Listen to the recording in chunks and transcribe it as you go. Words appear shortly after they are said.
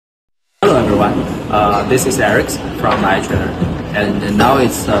everyone. This is Eric from Myactuator, and now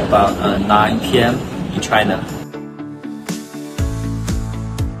it's about 9 p.m. in China.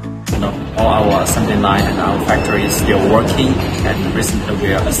 All our assembly line and our factory is still working, and recently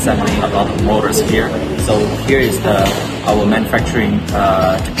we are assembling a lot of motors here. So here is our manufacturing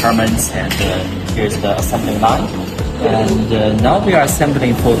departments, and here is the assembly line. And now we are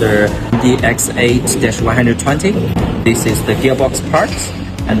assembling for the RMD-X8-120. This is the gearbox part,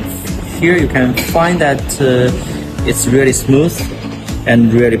 and here you can find that it's really smooth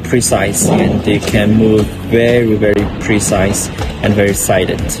and really precise, and they can move very precise and very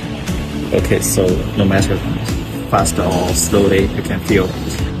silent. Okay, so no matter fast or slowly, you can feel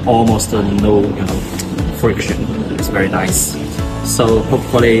almost no friction. It's very nice. So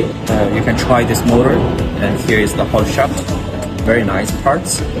hopefully you can try this motor, and here is the hot shaft. Very nice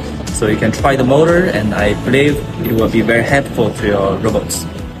parts. So you can try the motor, and I believe it will be very helpful to your robots.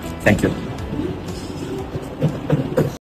 Thank you.